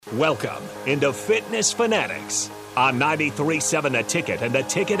Welcome into Fitness Fanatics on 93.7 The Ticket and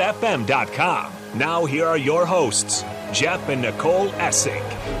theticketfm.com. Now here are your hosts, Jeff and Nicole Essig.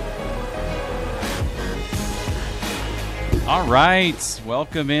 All right,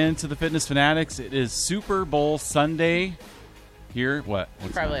 welcome into the Fitness Fanatics. It is Super Bowl Sunday here. What's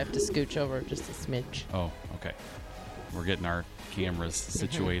probably have to scooch over just a smidge. Oh, okay. We're getting our cameras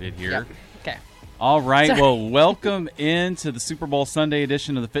situated here. Yep. Okay. All right, Sorry. well, welcome into the Super Bowl Sunday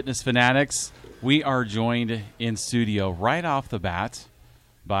edition of the Fitness Fanatics. We are joined in studio right off the bat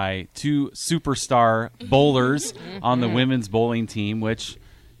by two superstar bowlers on the women's bowling team, which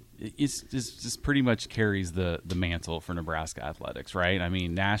is just pretty much carries the mantle for Nebraska athletics, right? I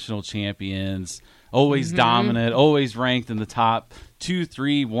mean, national champions, always dominant, always ranked in the top 2,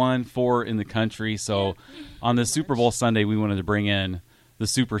 3, 1, 4 in the country. So on this Super Bowl Sunday, we wanted to bring in the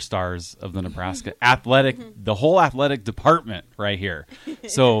superstars of the Nebraska the whole athletic department right here.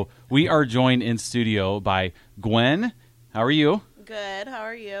 So we are joined in studio by Gwen. How are you? Good. How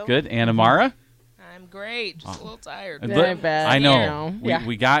are you? Good. And Amara? I'm great. Just a little tired. Very bad. I know.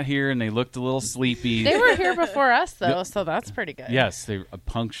 We got here and they looked a little sleepy. They were here before us, though, so that's pretty good. Yes, they were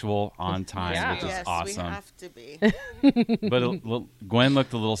punctual, on time, Yeah. which is Yes, awesome. we have to be. But Gwen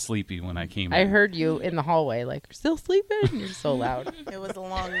looked a little sleepy when I came in. I heard you in the hallway, like, you're still sleeping? You're so loud. It was a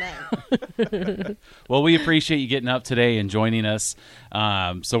long night. Well, we appreciate you getting up today and joining us.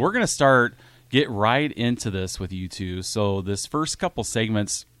 So we're going to get right into this with you two. So this first couple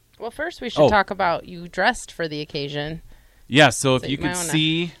segments. Well, first we should talk about you dressed for the occasion. Yeah, so if you might could wanna-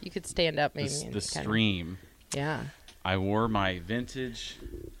 see You could stand up maybe. the and kinda- stream, Yeah. I wore my vintage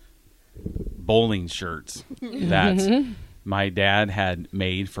bowling shirts that my dad had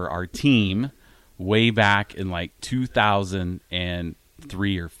made for our team way back in like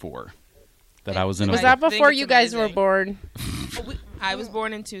 2003 or 4. That I was in. Was a that think before it's you guys were amazing. born? I was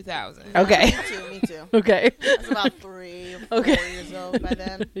born in 2000. Okay. Me too. Okay. I was about 3 or 4 years old by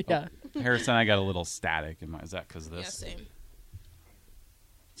then. Yeah. Harrison, I got a little static in my. Is that because of Yeah, this? same.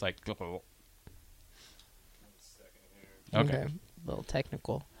 It's like. Okay. A little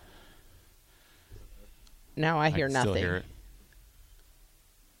technical. Now I hear can nothing. Still hear it.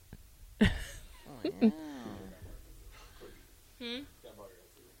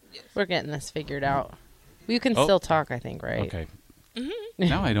 We're getting this figured out. You can Oh. still talk, I think, right? Okay.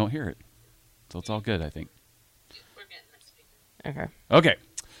 Now I don't hear it, so it's all good. I think. Okay. Okay.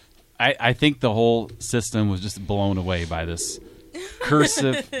 I think the whole system was just blown away by this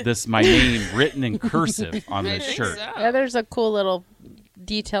cursive, my name written in cursive on I this think shirt. so. Yeah, there's a cool little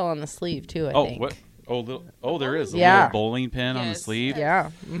detail on the sleeve, too, I Oh, think. what? There is a Yeah. little bowling pin on the Yes. sleeve.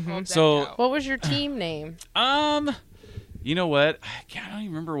 Yeah. Hold that So- out. What was your team name? You know what? I don't even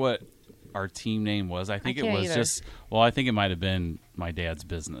remember what our team name was. I think it can't was either. I think it might have been my dad's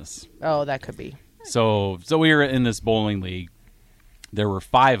business. Oh, that could be. So we were in this bowling league. There were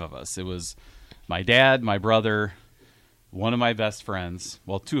 5 of us. It was my dad, my brother, one of my best friends.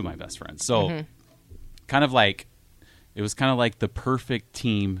 Well, 2 of my best friends. So it was kind of like the perfect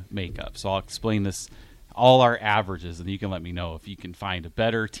team makeup. So I'll explain this, all our averages, and you can let me know if you can find a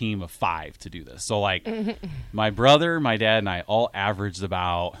better team of 5 to do this. So like my brother, my dad, and I all averaged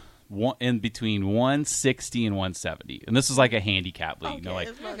about in between 160 and 170. And this is like a handicap league. Okay, like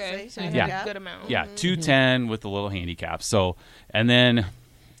I was about to Okay, so say, you Yeah. have a good amount. yeah, 210 with a little handicap. So, and then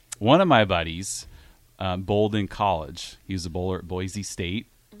one of my buddies bowled in college. He was a bowler at Boise State,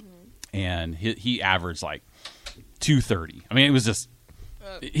 and he averaged like 230. I mean, it was just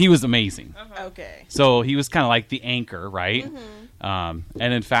he was amazing. Okay. So he was kind of like the anchor, right? And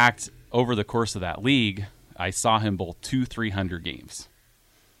in fact, over the course of that league, I saw him bowl 2 300 games,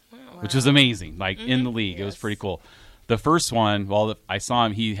 which was amazing. Like in the league, it was pretty cool. The first one, I saw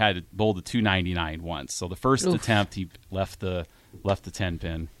him, he had bowled a 299 once. So the first attempt, he left the 10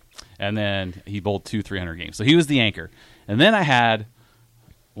 pin, and then he bowled 2 300 games. So he was the anchor. And then I had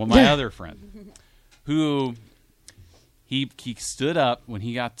my other friend, who he stood up when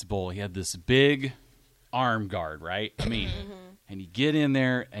he got to bowl. He had this big arm guard, right? I mean, and you get in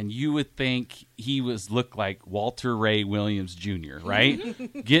there, and you would think he looked like Walter Ray Williams Jr.,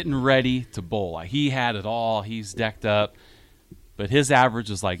 right? Getting ready to bowl. Like, he had it all. He's decked up. But his average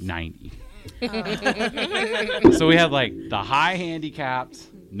was like 90. So we had like the high handicapped,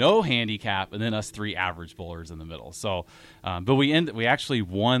 no handicap, and then us 3 average bowlers in the middle. So, but we actually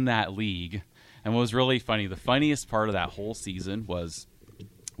won that league. And what was really funny, the funniest part of that whole season was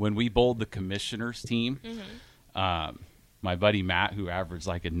when we bowled the commissioners team. My buddy Matt, who averaged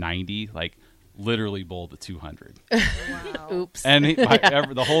like a 90, like literally bowled a 200. Wow. Oops. And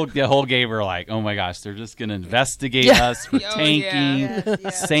the whole game were like, oh my gosh, they're just going to investigate us for tanking,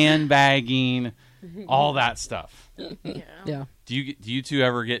 Yes. sandbagging, all that stuff. Yeah. Do you two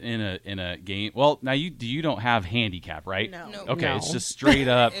ever get in a game? Well, now you don't have handicap, right? No. No. Okay, No. it's just straight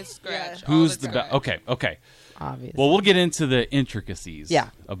up. It's scratch. Who's all the the best? time. Okay. Obviously. Well, we'll get into the intricacies Yeah.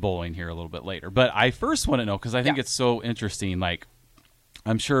 of bowling here a little bit later. But I first want to know, because I think it's so interesting. Like,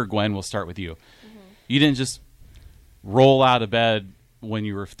 I'm sure, Gwen, we'll start with you. You didn't just roll out of bed when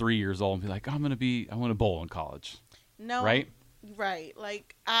you were 3 years old and be like, I want to bowl in college. No. Right? Right.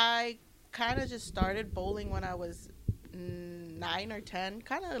 Like, I kind of just started bowling when I was 9 or 10,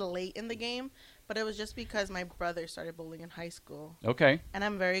 kind of late in the game. But it was just because my brother started bowling in high school. Okay. And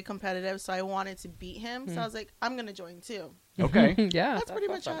I'm very competitive, so I wanted to beat him. So I was like, I'm going to join too. Okay. Yeah. That's pretty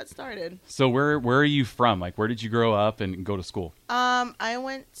much how it started. So where are you from? Like, where did you grow up and go to school? I'm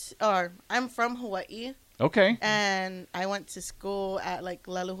from Hawaii, Okay. and I went to school at like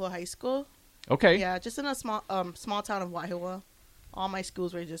Leluhua High School. Okay. Yeah, just in a small town of Waihoa. All my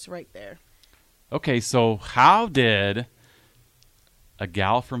schools were just right there. Okay, so how did a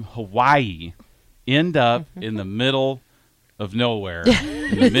gal from Hawaii end up in the middle of nowhere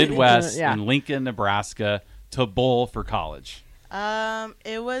in the Midwest Yeah. in Lincoln, Nebraska to bowl for college?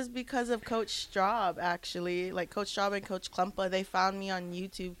 It was because of Coach Straub, actually. Like Coach Straub and Coach Klumpa, they found me on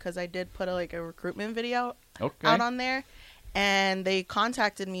YouTube because I did put a recruitment video out on there, and they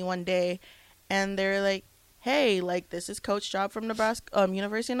contacted me one day, and they're like, "Hey, like this is Coach Straub from Nebraska,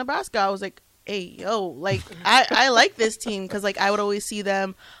 University of Nebraska." I was like, "Hey, yo, like I like this team because like I would always see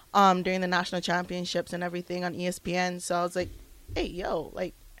them during the national championships and everything on ESPN." So I was like, "Hey, yo,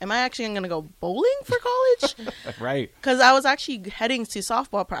 like." Am I actually going to go bowling for college? Right. Because I was actually heading to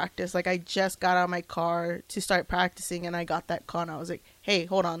softball practice. Like, I just got out of my car to start practicing, and I got that call, and I was like, hey,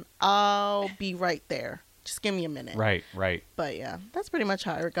 hold on. I'll be right there. Just give me a minute. Right. But, yeah, that's pretty much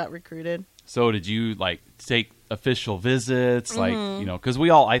how I got recruited. So did you, like, take official visits? Like, you know, because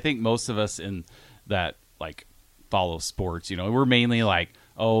I think most of us in that, like, follow sports, you know, we're mainly like,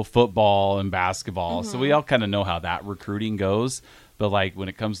 football and basketball. So we all kind of know how that recruiting goes. But like when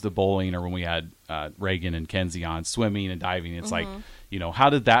it comes to bowling, or when we had Reagan and Kenzie on swimming and diving, it's like, you know,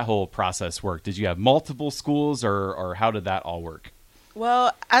 how did that whole process work? Did you have multiple schools, or how did that all work?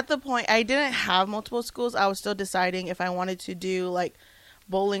 Well, at the point, I didn't have multiple schools. I was still deciding if I wanted to do like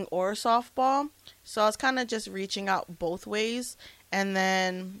bowling or softball. So I was kind of just reaching out both ways. And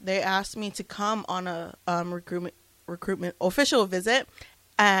then they asked me to come on a recruitment official visit.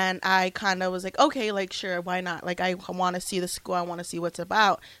 And I kind of was like, okay, like, sure, why not? Like, I want to see the school. I want to see what's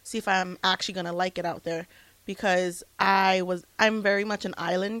about, see if I'm actually going to like it out there. Because I'm very much an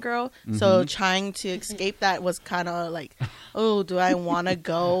island girl. So trying to escape that was kind of like, oh, do I want to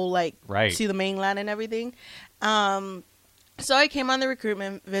go, like, to the mainland and everything? So I came on the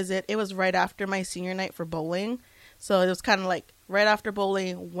recruitment visit. It was right after my senior night for bowling. So it was kind of like right after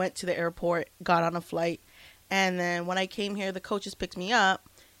bowling, went to the airport, got on a flight. And then when I came here, the coaches picked me up,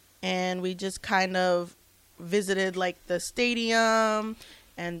 and we just kind of visited like the stadium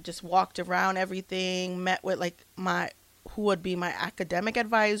and just walked around everything, met with like who would be my academic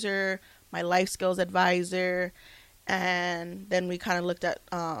advisor, my life skills advisor. And then we kind of looked at,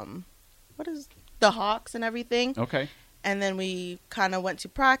 the Hawks and everything. Okay. And then we kind of went to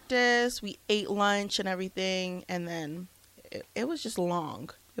practice, we ate lunch and everything. And then it was just long.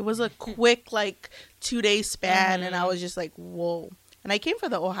 It was a quick, like, 2-day span, and I was just like, whoa. And I came for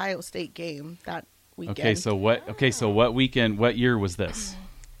the Ohio State game that weekend. Okay, so what weekend, what year was this?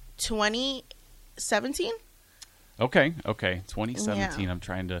 2017. Okay, 2017. Yeah. I'm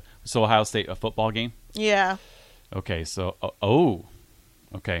trying to. So Ohio State, a football game? Yeah. Okay, so,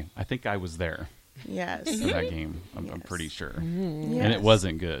 okay. I think I was there. Yes. In that game, I'm pretty sure. Yes. And it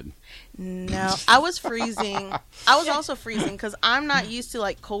wasn't good. No, I was freezing. I was also freezing because I'm not used to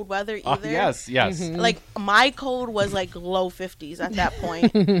like cold weather either. Yes. Like my cold was like low 50s at that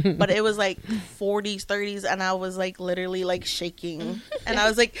point, but it was like 40s, 30s, and I was like literally like shaking. And I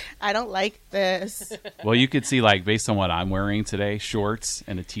was like, I don't like this. Well, you could see, like, based on what I'm wearing today, shorts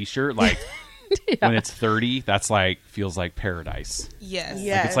and a t-shirt, like when it's 30, that's like feels like paradise. Yes.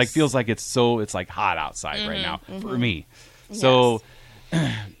 Yes. Like, it's like feels like it's like hot outside right now for me. So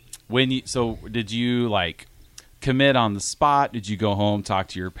did you like commit on the spot? Did you go home, talk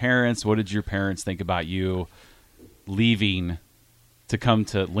to your parents? What did your parents think about you leaving to come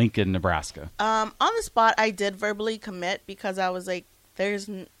to Lincoln, Nebraska? On the spot, I did verbally commit because I was like, there's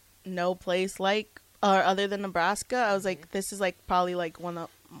no place like other than Nebraska. I was like, this is like probably like one of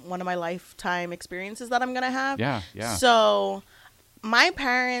my lifetime experiences that I'm gonna have. Yeah. So My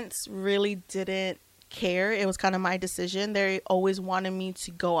parents really didn't care. It was kind of my decision. They always wanted me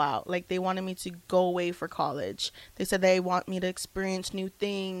to go out. Like, they wanted me to go away for college. They said they want me to experience new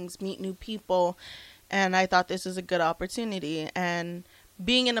things, meet new people. And I thought this was a good opportunity. And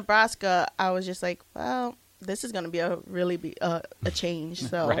being in Nebraska, I was just like, well, this is going to be a change.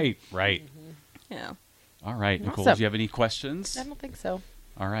 So Right. yeah. All right, Nicole, Awesome. do you have any questions? I don't think so.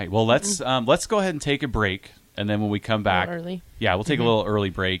 All right. Well, let's go ahead and take a break, and then when we come back, Early. yeah, we'll take a little early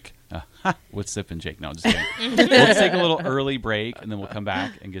break. With Sip and Jake. No, I'm just kidding. Let's take a little early break, and then we'll come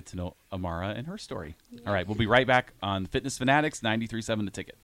back and get to know Amara and her story. All right, we'll be right back on Fitness Fanatics 93.7 The Ticket.